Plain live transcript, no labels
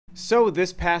So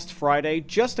this past Friday,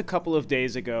 just a couple of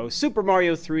days ago, Super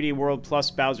Mario 3D World plus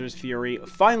Bowser's Fury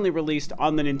finally released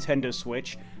on the Nintendo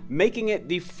Switch, making it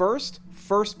the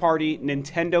first-party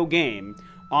Nintendo game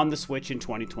on the Switch in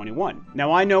 2021.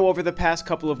 Now, I know over the past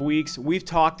couple of weeks, we've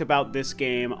talked about this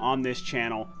game on this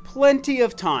channel plenty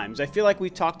of times. I feel like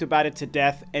we've talked about it to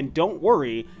death, and don't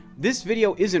worry, this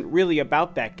video isn't really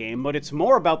about that game, but it's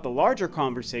more about the larger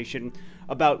conversation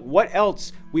about what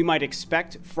else we might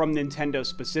expect from Nintendo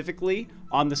specifically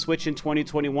on the Switch in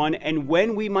 2021 and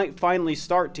when we might finally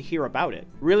start to hear about it.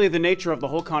 Really, the nature of the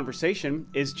whole conversation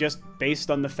is just based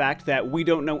on the fact that we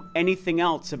don't know anything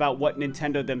else about what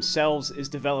Nintendo themselves is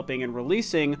developing and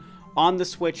releasing on the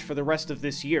Switch for the rest of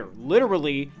this year.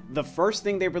 Literally, the first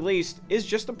thing they released is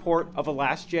just a port of a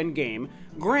last-gen game.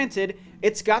 Granted,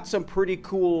 it's got some pretty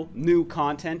cool new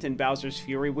content in Bowser's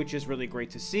Fury, which is really great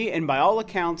to see, and by all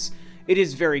accounts, it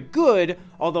is very good,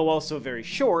 although also very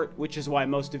short, which is why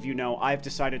most of you know I've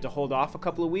decided to hold off a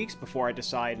couple of weeks before I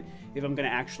decide if I'm going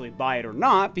to actually buy it or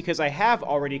not, because I have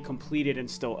already completed and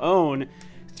still own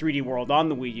 3D World on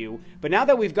the Wii U. But now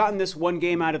that we've gotten this one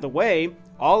game out of the way,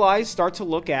 all eyes start to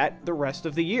look at the rest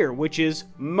of the year, which is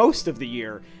most of the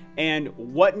year, and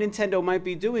what Nintendo might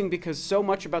be doing, because so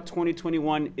much about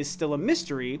 2021 is still a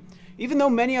mystery, even though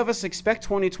many of us expect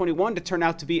 2021 to turn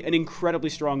out to be an incredibly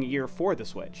strong year for the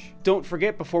Switch. Don't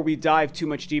forget, before we dive too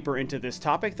much deeper into this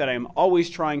topic, that I am always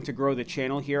trying to grow the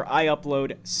channel here. I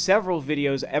upload several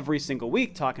videos every single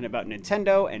week talking about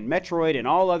Nintendo and Metroid and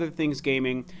all other things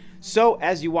gaming. So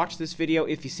as you watch this video,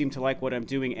 if you seem to like what I'm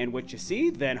doing and what you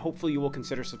see, then hopefully you will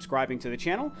consider subscribing to the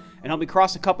channel and help me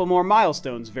cross a couple more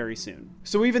milestones very soon.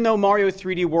 So even though Mario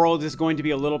 3D World is going to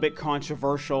be a little bit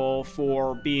controversial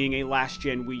for being a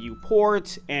last-gen Wii U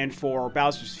port and for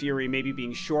Bowser's Fury maybe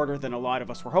being shorter than a lot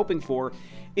of us were hoping for,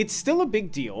 it's still a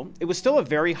big deal. It was still a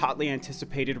very hotly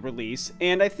anticipated release,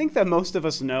 and I think that most of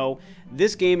us know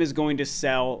this game is going to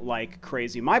sell like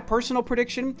crazy. My personal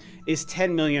prediction is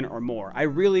 10 million or more. I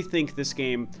really think this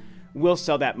game will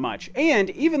sell that much. And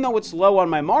even though it's low on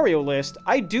my Mario list,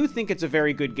 I do think it's a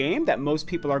very good game that most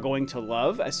people are going to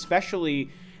love,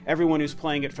 especially everyone who's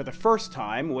playing it for the first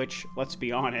time, which, let's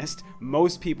be honest,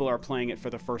 most people are playing it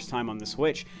for the first time on the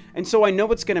Switch. And so I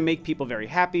know it's going to make people very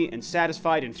happy and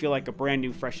satisfied and feel like a brand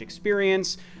new, fresh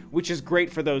experience, which is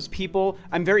great for those people.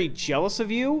 I'm very jealous of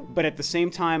you, but at the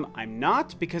same time, I'm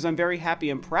not, because I'm very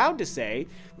happy and proud to say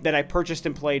that I purchased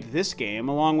and played this game,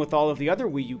 along with all of the other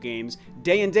Wii U games,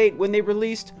 day and date when they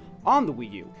released on the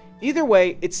Wii U. Either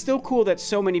way, it's still cool that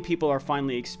so many people are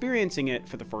finally experiencing it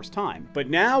for the first time. But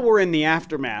now we're in the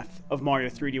aftermath of Mario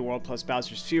 3D World plus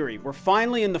Bowser's Fury. We're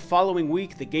finally in the following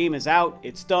week, the game is out,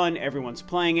 it's done, everyone's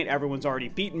playing it, everyone's already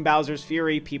beaten Bowser's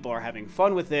Fury, people are having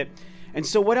fun with it. And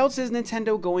so what else is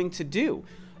Nintendo going to do?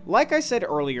 Like I said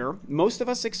earlier, most of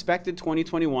us expected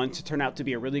 2021 to turn out to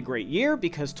be a really great year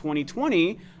because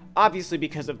 2020, obviously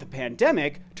because of the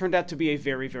pandemic, turned out to be a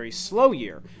very, very slow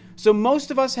year. So most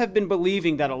of us have been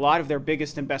believing that a lot of their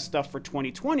biggest and best stuff for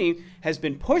 2020 has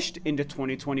been pushed into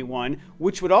 2021,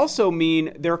 which would also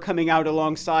mean they're coming out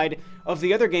alongside of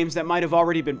the other games that might have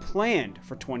already been planned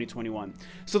for 2021.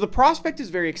 So the prospect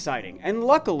is very exciting, and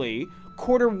luckily,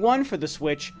 Q1 for the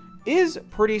Switch is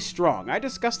pretty strong. I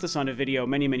discussed this on a video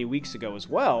many weeks ago as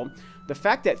well. The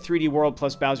fact that 3D World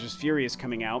plus Bowser's Fury is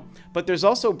coming out, but there's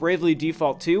also Bravely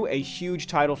Default 2, a huge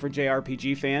title for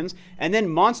JRPG fans, and then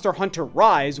Monster Hunter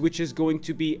Rise, which is going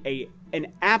to be an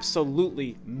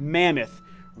absolutely mammoth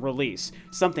release.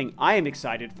 Something I am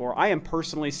excited for. I am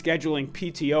personally scheduling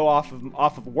PTO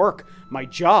off of work, my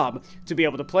job, to be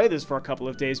able to play this for a couple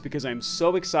of days because I'm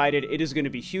so excited. It is going to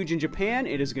be huge in Japan.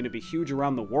 It is going to be huge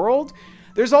around the world.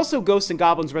 There's also Ghosts and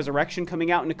Goblins Resurrection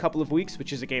coming out in a couple of weeks,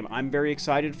 which is a game I'm very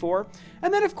excited for.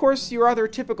 And then, of course, your other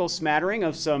typical smattering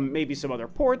of maybe some other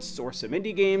ports or some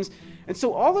indie games. And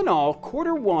so all in all,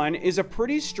 Q1 is a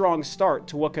pretty strong start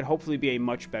to what could hopefully be a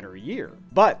much better year.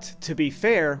 But, to be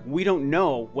fair, we don't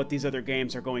know what these other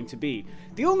games are going to be.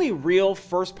 The only real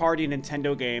first-party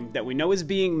Nintendo game that we know is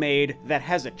being made that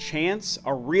has a chance,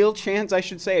 a real chance, I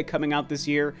should say, of coming out this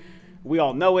year, we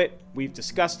all know it, we've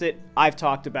discussed it, I've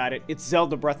talked about it, it's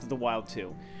Zelda Breath of the Wild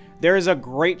 2. There is a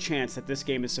great chance that this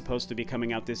game is supposed to be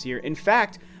coming out this year. In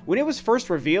fact, when it was first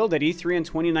revealed at E3 in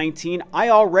 2019, I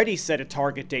already set a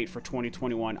target date for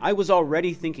 2021. I was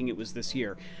already thinking it was this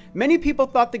year. Many people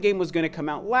thought the game was going to come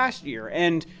out last year,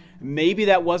 and maybe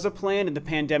that was a plan and the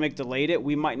pandemic delayed it.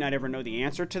 We might not ever know the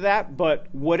answer to that, but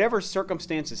whatever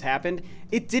circumstances happened,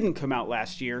 it didn't come out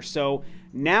last year. So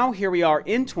now here we are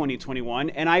in 2021,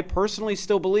 and I personally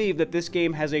still believe that this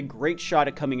game has a great shot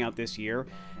at coming out this year.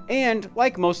 And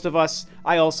like most of us,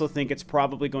 I also think it's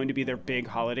probably going to be their big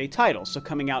holiday title, so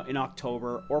coming out in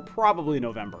October or probably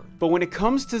November. But when it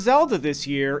comes to Zelda this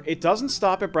year, it doesn't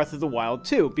stop at Breath of the Wild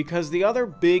 2, because the other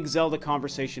big Zelda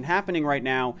conversation happening right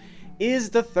now is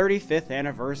the 35th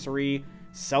anniversary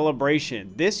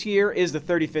celebration. This year is the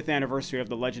 35th anniversary of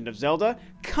The Legend of Zelda.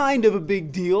 Kind of a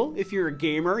big deal if you're a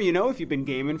gamer, you know, if you've been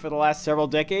gaming for the last several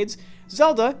decades.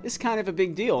 Zelda is kind of a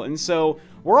big deal, and so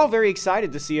we're all very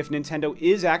excited to see if Nintendo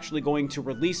is actually going to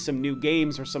release some new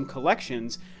games or some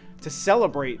collections to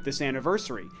celebrate this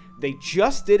anniversary. They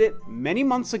just did it many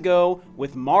months ago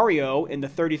with Mario in the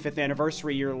 35th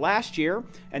anniversary year last year,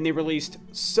 and they released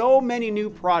so many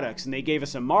new products, and they gave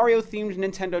us a Mario-themed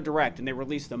Nintendo Direct, and they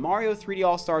released the Mario 3D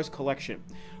All-Stars Collection,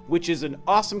 which is an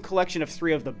awesome collection of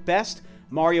 3 of the best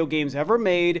Mario games ever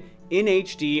made in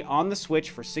HD on the Switch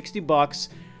for $60.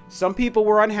 Some people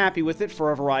were unhappy with it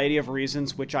for a variety of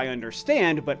reasons, which I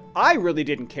understand, but I really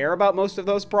didn't care about most of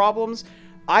those problems.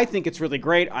 I think it's really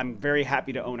great. I'm very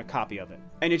happy to own a copy of it.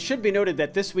 And it should be noted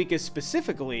that this week is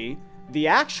specifically the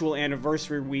actual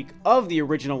anniversary week of the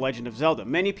original Legend of Zelda.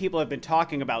 Many people have been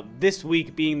talking about this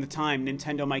week being the time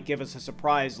Nintendo might give us a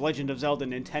surprise Legend of Zelda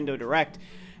Nintendo Direct,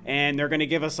 and they're going to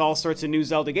give us all sorts of new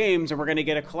Zelda games, and we're going to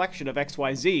get a collection of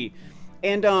XYZ.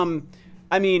 And,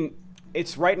 I mean,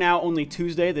 it's right now only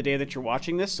Tuesday, the day that you're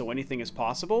watching this, so anything is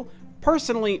possible.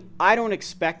 Personally, I don't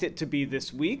expect it to be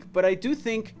this week, but I do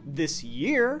think this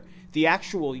year, the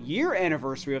actual year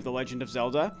anniversary of The Legend of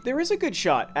Zelda, there is a good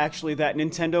shot, actually, that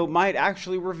Nintendo might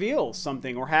actually reveal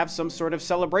something or have some sort of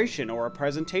celebration or a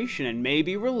presentation and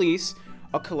maybe release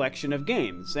a collection of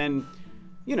games. And,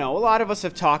 you know, a lot of us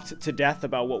have talked to death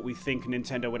about what we think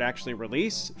Nintendo would actually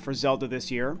release for Zelda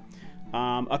this year.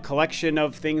 A collection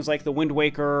of things like The Wind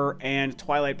Waker and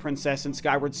Twilight Princess and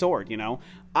Skyward Sword, you know.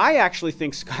 I actually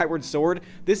think Skyward Sword,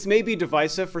 this may be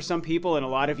divisive for some people, and a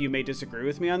lot of you may disagree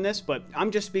with me on this, but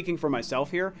I'm just speaking for myself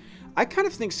here. I kind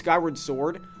of think Skyward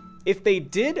Sword, if they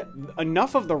did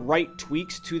enough of the right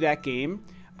tweaks to that game,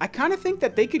 I kind of think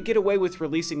that they could get away with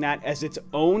releasing that as its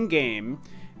own game,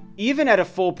 even at a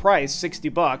full price,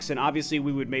 $60, and obviously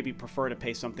we would maybe prefer to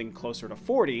pay something closer to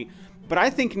 $40, but I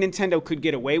think Nintendo could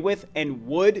get away with and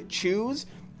would choose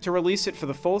to release it for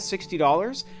the full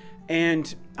 $60.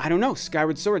 And I don't know,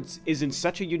 Skyward Sword is in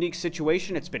such a unique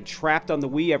situation. It's been trapped on the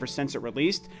Wii ever since it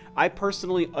released. I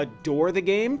personally adore the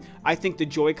game. I think the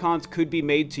Joy-Cons could be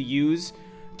made to use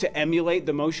to emulate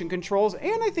the motion controls,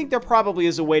 and I think there probably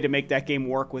is a way to make that game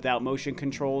work without motion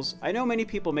controls. I know many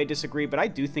people may disagree, but I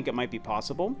do think it might be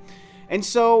possible. And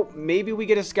so maybe we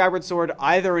get a Skyward Sword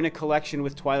either in a collection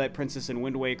with Twilight Princess and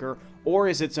Wind Waker or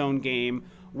as its own game.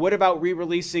 What about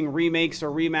re-releasing remakes or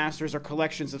remasters or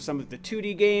collections of some of the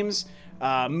 2D games?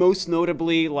 Most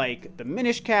notably like the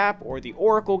Minish Cap or the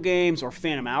Oracle games, or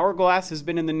Phantom Hourglass has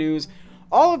been in the news.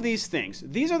 All of these things,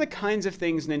 these are the kinds of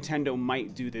things Nintendo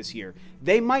might do this year.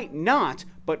 They might not,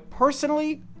 but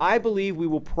personally, I believe we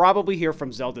will probably hear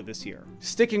from Zelda this year.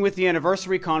 Sticking with the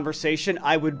anniversary conversation,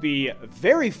 I would be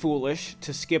very foolish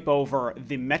to skip over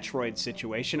the Metroid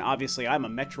situation. Obviously, I'm a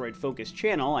Metroid-focused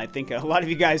channel. I think a lot of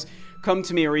you guys come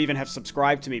to me or even have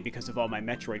subscribed to me because of all my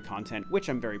Metroid content, which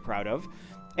I'm very proud of.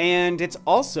 And it's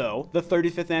also the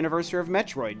 35th anniversary of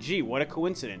Metroid. Gee, what a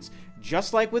coincidence.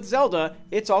 Just like with Zelda,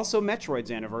 it's also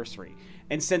Metroid's anniversary.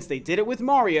 And since they did it with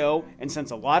Mario, and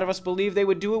since a lot of us believe they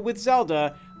would do it with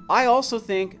Zelda, I also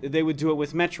think they would do it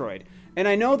with Metroid. And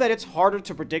I know that it's harder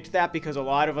to predict that because a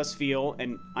lot of us feel,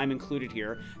 and I'm included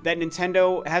here, that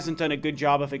Nintendo hasn't done a good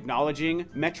job of acknowledging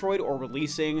Metroid or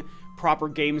releasing proper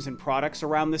games and products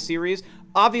around the series.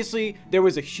 Obviously, there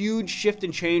was a huge shift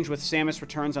and change with Samus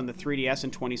Returns on the 3DS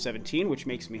in 2017, which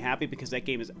makes me happy because that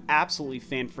game is absolutely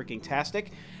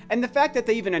fan-freaking-tastic. And the fact that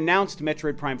they even announced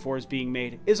Metroid Prime 4 is being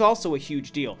made is also a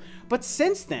huge deal. But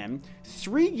since then,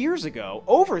 3 years ago,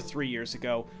 over 3 years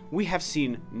ago, we have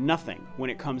seen nothing when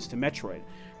it comes to Metroid.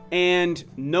 And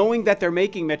knowing that they're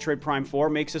making Metroid Prime 4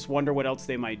 makes us wonder what else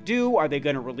they might do. Are they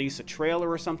going to release a trailer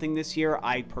or something this year?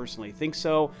 I personally think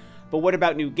so. But what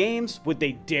about new games? Would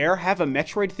they dare have a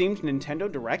Metroid-themed Nintendo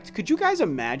Direct? Could you guys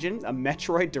imagine a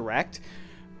Metroid Direct?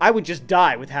 I would just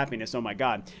die with happiness, oh my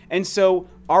god. And so,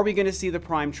 are we going to see the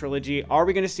Prime Trilogy? Are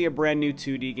we going to see a brand new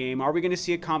 2D game? Are we going to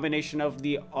see a combination of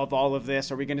all of this?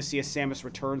 Are we going to see a Samus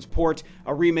Returns port,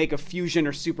 a remake of Fusion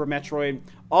or Super Metroid?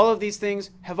 All of these things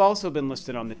have also been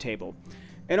listed on the table.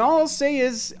 And all I'll say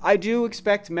is, I do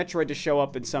expect Metroid to show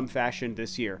up in some fashion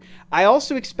this year. I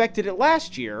also expected it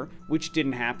last year, which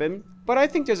didn't happen, but I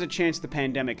think there's a chance the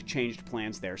pandemic changed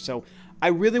plans there. So I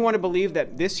really want to believe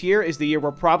that this year is the year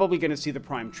we're probably going to see the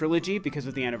Prime Trilogy because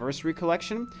of the Anniversary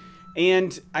Collection.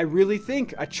 And I really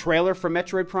think a trailer for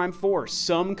Metroid Prime 4,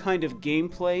 some kind of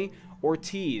gameplay or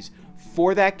tease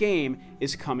for that game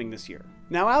is coming this year.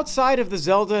 Now, outside of the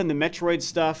Zelda and the Metroid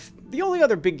stuff, the only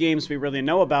other big games we really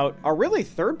know about are really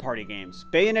third-party games.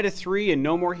 Bayonetta 3 and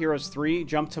No More Heroes 3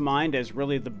 jump to mind as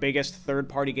really the biggest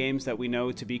third-party games that we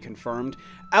know to be confirmed,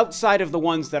 outside of the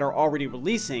ones that are already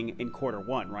releasing in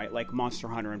Q1, right? Like Monster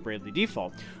Hunter and Bravely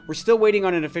Default. We're still waiting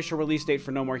on an official release date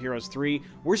for No More Heroes 3.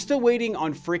 We're still waiting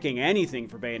on freaking anything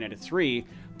for Bayonetta 3.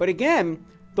 But again,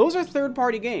 those are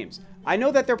third-party games. I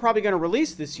know that they're probably going to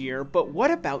release this year, but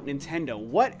what about Nintendo?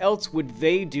 What else would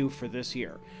they do for this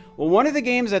year? Well, one of the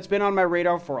games that's been on my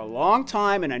radar for a long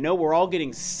time, and I know we're all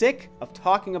getting sick of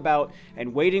talking about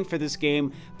and waiting for this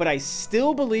game, but I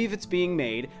still believe it's being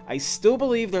made. I still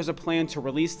believe there's a plan to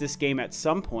release this game at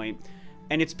some point,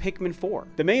 and it's Pikmin 4.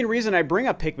 The main reason I bring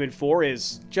up Pikmin 4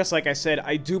 is, just like I said,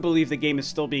 I do believe the game is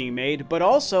still being made, but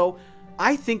also,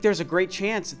 I think there's a great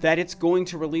chance that it's going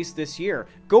to release this year.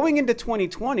 Going into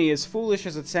 2020, as foolish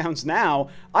as it sounds now,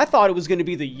 I thought it was going to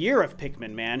be the year of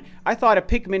Pikmin, man. I thought a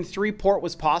Pikmin 3 port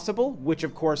was possible, which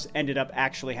of course ended up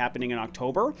actually happening in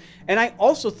October. And I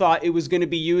also thought it was going to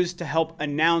be used to help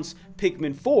announce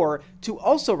Pikmin 4 to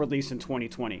also release in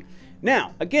 2020.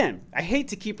 Now, again, I hate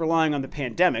to keep relying on the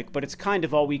pandemic, but it's kind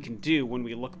of all we can do when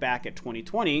we look back at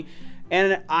 2020.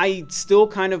 And I still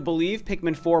kind of believe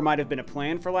Pikmin 4 might have been a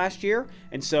plan for last year.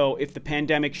 And so if the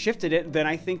pandemic shifted it, then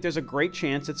I think there's a great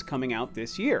chance it's coming out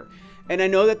this year. And I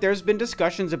know that there's been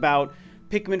discussions about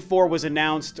Pikmin 4 was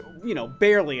announced,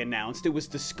 barely announced. It was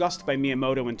discussed by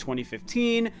Miyamoto in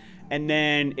 2015, and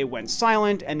then it went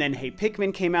silent, and then Hey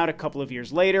Pikmin came out a couple of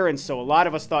years later, and so a lot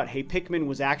of us thought Hey Pikmin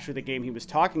was actually the game he was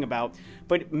talking about.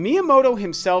 But Miyamoto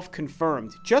himself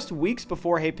confirmed, just weeks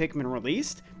before Hey Pikmin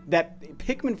released, that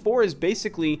Pikmin 4 is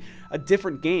basically a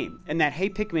different game, and that Hey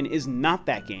Pikmin is not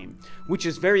that game, which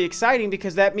is very exciting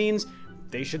because that means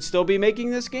they should still be making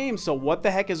this game. So what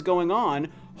the heck is going on?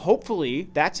 Hopefully,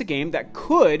 that's a game that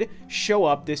could show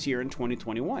up this year in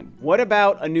 2021. What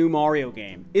about a new Mario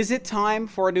game? Is it time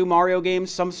for a new Mario game,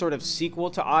 some sort of sequel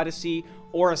to Odyssey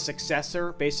or a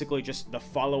successor, basically just the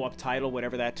follow-up title,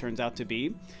 whatever that turns out to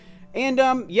be? And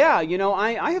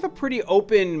I have a pretty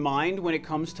open mind when it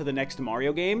comes to the next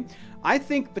Mario game. I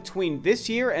think between this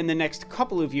year and the next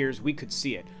couple of years, we could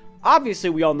see it. Obviously,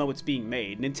 we all know it's being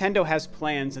made. Nintendo has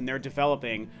plans and they're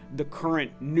developing the current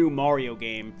new Mario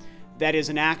game that is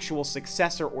an actual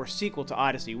successor or sequel to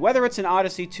Odyssey. Whether it's an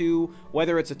Odyssey 2,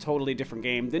 whether it's a totally different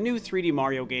game, the new 3D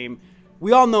Mario game,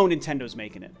 we all know Nintendo's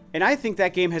making it. And I think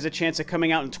that game has a chance of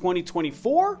coming out in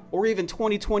 2024 or even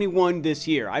 2021 this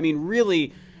year. I mean,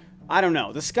 really, I don't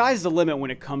know. The sky's the limit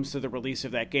when it comes to the release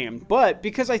of that game. But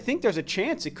because I think there's a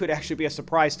chance it could actually be a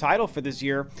surprise title for this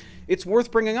year, it's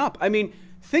worth bringing up. I mean,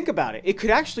 think about it. It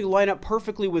could actually line up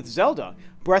perfectly with Zelda.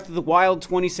 Breath of the Wild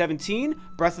 2017,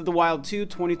 Breath of the Wild 2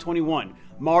 2021,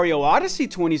 Mario Odyssey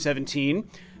 2017,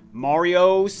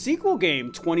 Mario sequel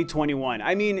game 2021.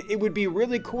 I mean, it would be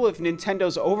really cool if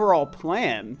Nintendo's overall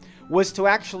plan was to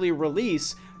actually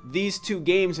release these two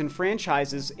games and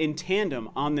franchises in tandem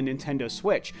on the Nintendo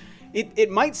Switch. It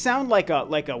might sound like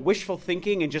a wishful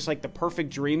thinking and just like the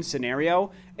perfect dream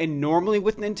scenario, and normally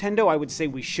with Nintendo I would say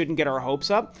we shouldn't get our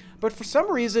hopes up, but for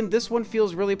some reason this one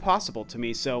feels really possible to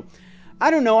me. So I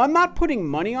don't know, I'm not putting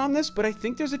money on this, but I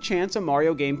think there's a chance a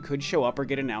Mario game could show up or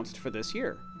get announced for this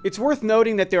year. It's worth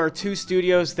noting that there are two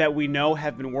studios that we know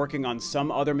have been working on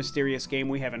some other mysterious game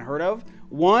we haven't heard of.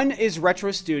 One is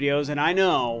Retro Studios, and I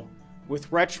know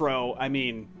with Retro, I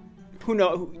mean, who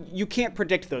knows? You can't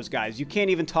predict those guys. You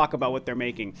can't even talk about what they're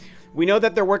making. We know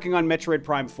that they're working on Metroid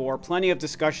Prime 4. Plenty of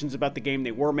discussions about the game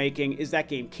they were making. Is that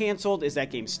game canceled? Is that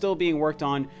game still being worked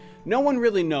on? No one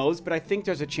really knows, but I think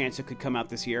there's a chance it could come out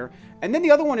this year. And then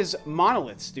the other one is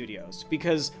Monolith Studios,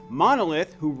 because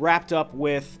Monolith, who wrapped up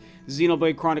with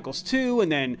Xenoblade Chronicles 2,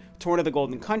 and then Torn of the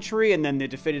Golden Country, and then the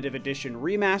Definitive Edition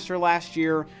remaster last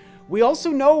year, we also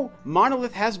know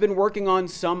Monolith has been working on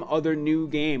some other new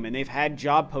game, and they've had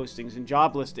job postings and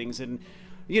job listings, and,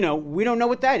 we don't know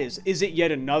what that is. Is it yet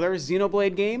another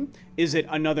Xenoblade game? Is it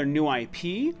another new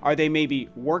IP? Are they maybe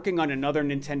working on another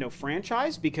Nintendo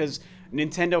franchise? Because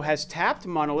Nintendo has tapped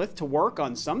Monolith to work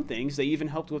on some things. They even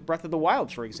helped with Breath of the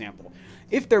Wild, for example.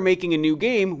 If they're making a new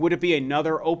game, would it be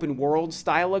another open world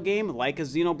style of game like a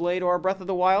Xenoblade or a Breath of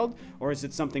the Wild? Or is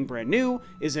it something brand new?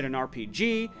 Is it an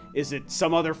RPG? Is it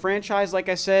some other franchise, like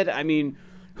I said? I mean,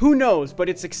 who knows? But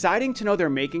it's exciting to know they're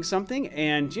making something,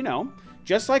 and,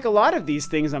 just like a lot of these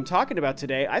things I'm talking about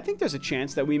today, I think there's a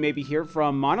chance that we maybe hear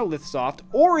from Monolith Soft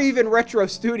or even Retro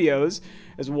Studios,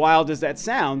 as wild as that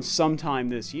sounds, sometime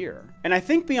this year. And I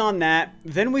think beyond that,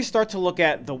 then we start to look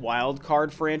at the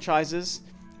wildcard franchises.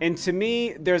 And to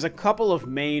me, there's a couple of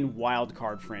main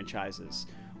wildcard franchises.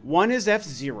 One is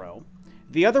F-Zero.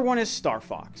 The other one is Star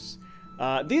Fox.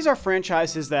 These are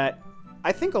franchises that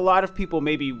I think a lot of people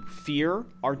maybe fear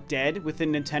are dead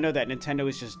within Nintendo, that Nintendo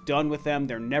is just done with them.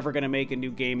 They're never going to make a new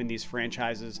game in these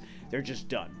franchises. They're just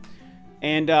done.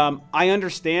 And I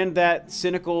understand that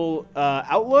cynical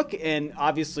outlook, and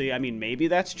obviously, I mean, maybe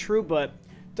that's true, but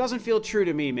it doesn't feel true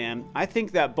to me, man. I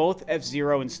think that both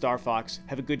F-Zero and Star Fox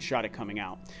have a good shot at coming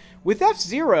out. With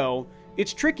F-Zero,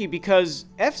 it's tricky because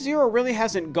F-Zero really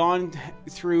hasn't gone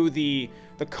through the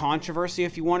controversy,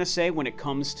 if you want to say, when it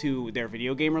comes to their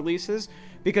video game releases,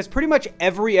 because pretty much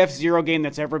every F-Zero game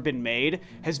that's ever been made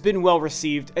has been well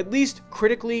received, at least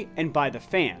critically and by the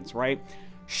fans, right?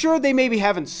 Sure, they maybe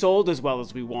haven't sold as well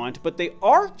as we want, but they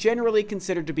are generally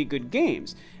considered to be good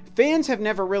games. Fans have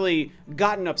never really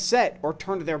gotten upset or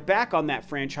turned their back on that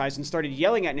franchise and started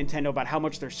yelling at Nintendo about how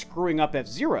much they're screwing up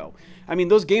F-Zero. I mean,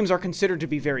 those games are considered to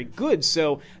be very good,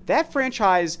 so that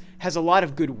franchise has a lot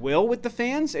of goodwill with the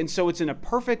fans, and so it's in a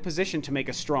perfect position to make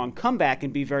a strong comeback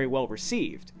and be very well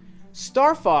received.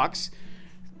 Star Fox,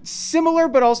 similar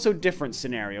but also different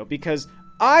scenario, because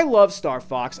I love Star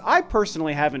Fox. I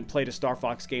personally haven't played a Star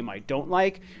Fox game I don't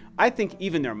like. I think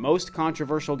even their most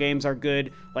controversial games are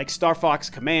good, like Star Fox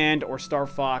Command or Star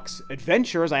Fox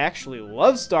Adventures. I actually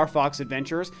love Star Fox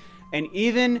Adventures. And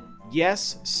even,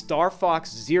 yes, Star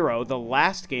Fox Zero, the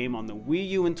last game on the Wii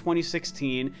U in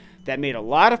 2016 that made a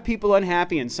lot of people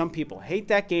unhappy, and some people hate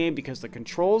that game because the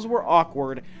controls were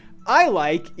awkward. I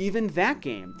like even that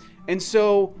game. And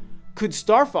so, could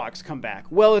Star Fox come back?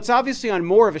 Well, it's obviously on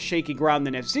more of a shaky ground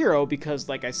than F-Zero because,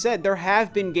 like I said, there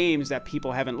have been games that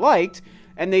people haven't liked,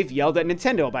 and they've yelled at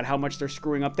Nintendo about how much they're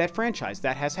screwing up that franchise.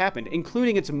 That has happened,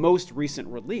 including its most recent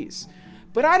release.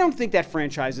 But I don't think that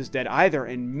franchise is dead either,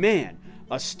 and man,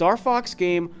 a Star Fox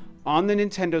game on the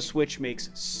Nintendo Switch makes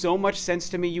so much sense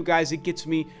to me, you guys. It gets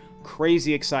me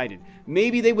crazy excited.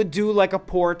 Maybe they would do like a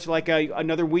port, like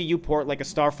another Wii U port, like a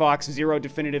Star Fox Zero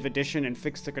Definitive Edition, and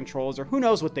fix the controls, or who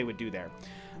knows what they would do there.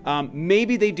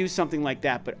 Maybe they do something like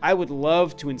that, but I would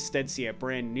love to instead see a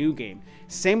brand new game.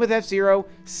 Same with F-Zero,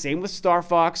 same with Star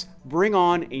Fox, bring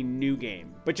on a new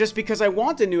game. But just because I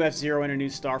want a new F-Zero and a new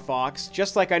Star Fox,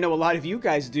 just like I know a lot of you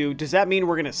guys do, does that mean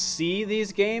we're going to see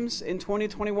these games in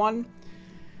 2021?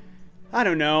 I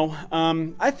don't know.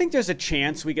 I think there's a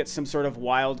chance we get some sort of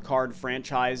wild card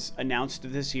franchise announced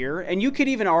this year, and you could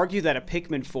even argue that a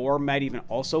Pikmin 4 might even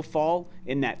also fall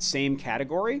in that same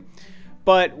category.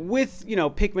 But with, you know,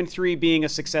 Pikmin 3 being a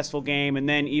successful game, and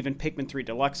then even Pikmin 3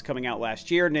 Deluxe coming out last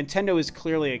year, Nintendo is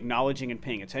clearly acknowledging and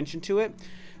paying attention to it.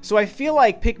 So I feel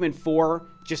like Pikmin 4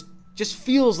 just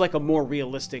feels like a more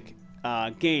realistic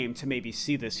game to maybe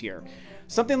see this year.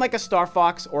 Something like a Star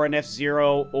Fox or an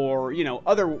F-Zero or, you know,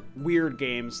 other weird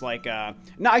games like,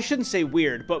 no, I shouldn't say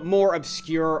weird, but more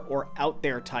obscure or out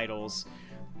there titles.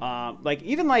 Like,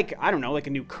 even like, I don't know, like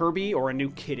a new Kirby or a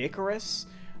new Kid Icarus.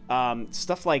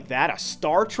 Stuff like that. A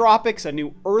Star Tropics, a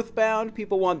new Earthbound.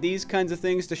 People want these kinds of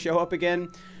things to show up again.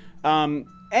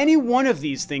 Any one of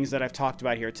these things that I've talked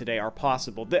about here today are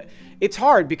possible. It's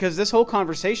hard because this whole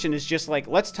conversation is just like,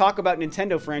 let's talk about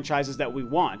Nintendo franchises that we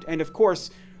want. And of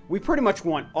course, we pretty much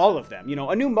want all of them. You know,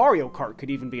 a new Mario Kart could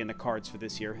even be in the cards for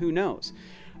this year. Who knows?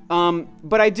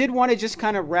 But I did want to just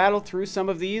kind of rattle through some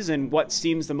of these and what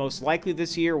seems the most likely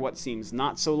this year, what seems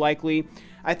not so likely.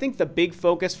 I think the big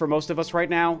focus for most of us right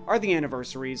now are the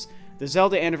anniversaries. The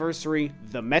Zelda anniversary,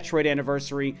 the Metroid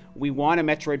anniversary. We want a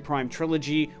Metroid Prime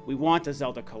trilogy. We want a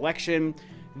Zelda collection.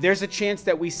 There's a chance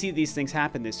that we see these things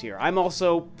happen this year. I'm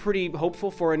also pretty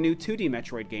hopeful for a new 2D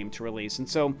Metroid game to release. And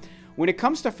so when it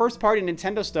comes to first-party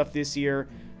Nintendo stuff this year,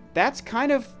 that's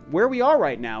kind of where we are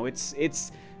right now.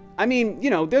 I mean, you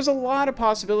know, there's a lot of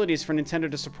possibilities for Nintendo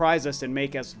to surprise us and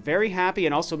make us very happy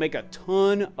and also make a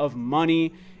ton of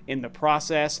money in the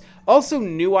process. Also,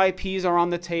 new IPs are on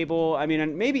the table. I mean,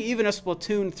 and maybe even a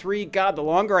Splatoon 3. God, the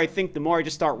longer I think, the more I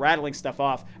just start rattling stuff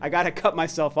off. I gotta cut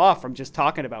myself off from just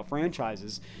talking about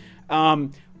franchises.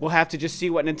 We'll have to just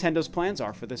see what Nintendo's plans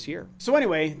are for this year. So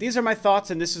anyway, these are my thoughts,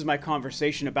 and this is my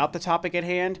conversation about the topic at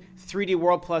hand. 3D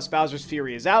World plus Bowser's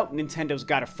Fury is out. Nintendo's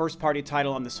got a first-party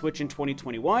title on the Switch in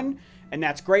 2021, and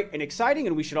that's great and exciting,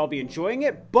 and we should all be enjoying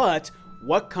it, but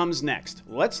what comes next?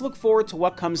 Let's look forward to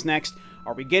what comes next.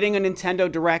 Are we getting a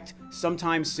Nintendo Direct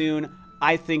sometime soon?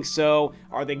 I think so.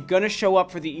 Are they gonna show up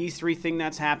for the E3 thing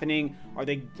that's happening? Are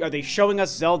they showing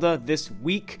us Zelda this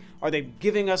week? Are they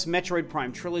giving us Metroid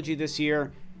Prime Trilogy this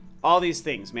year? All these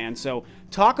things, man. So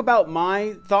talk about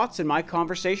my thoughts and my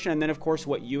conversation, and then, of course,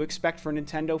 what you expect for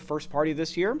Nintendo first party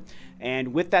this year.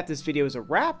 And with that, this video is a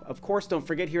wrap. Of course, don't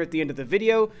forget here at the end of the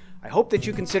video, I hope that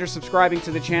you consider subscribing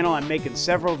to the channel. I'm making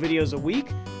several videos a week.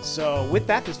 So with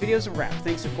that, this video is a wrap.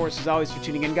 Thanks, of course, as always, for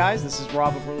tuning in, guys. This is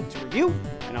Rob of World of 2 Review,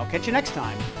 and I'll catch you next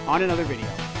time on another video.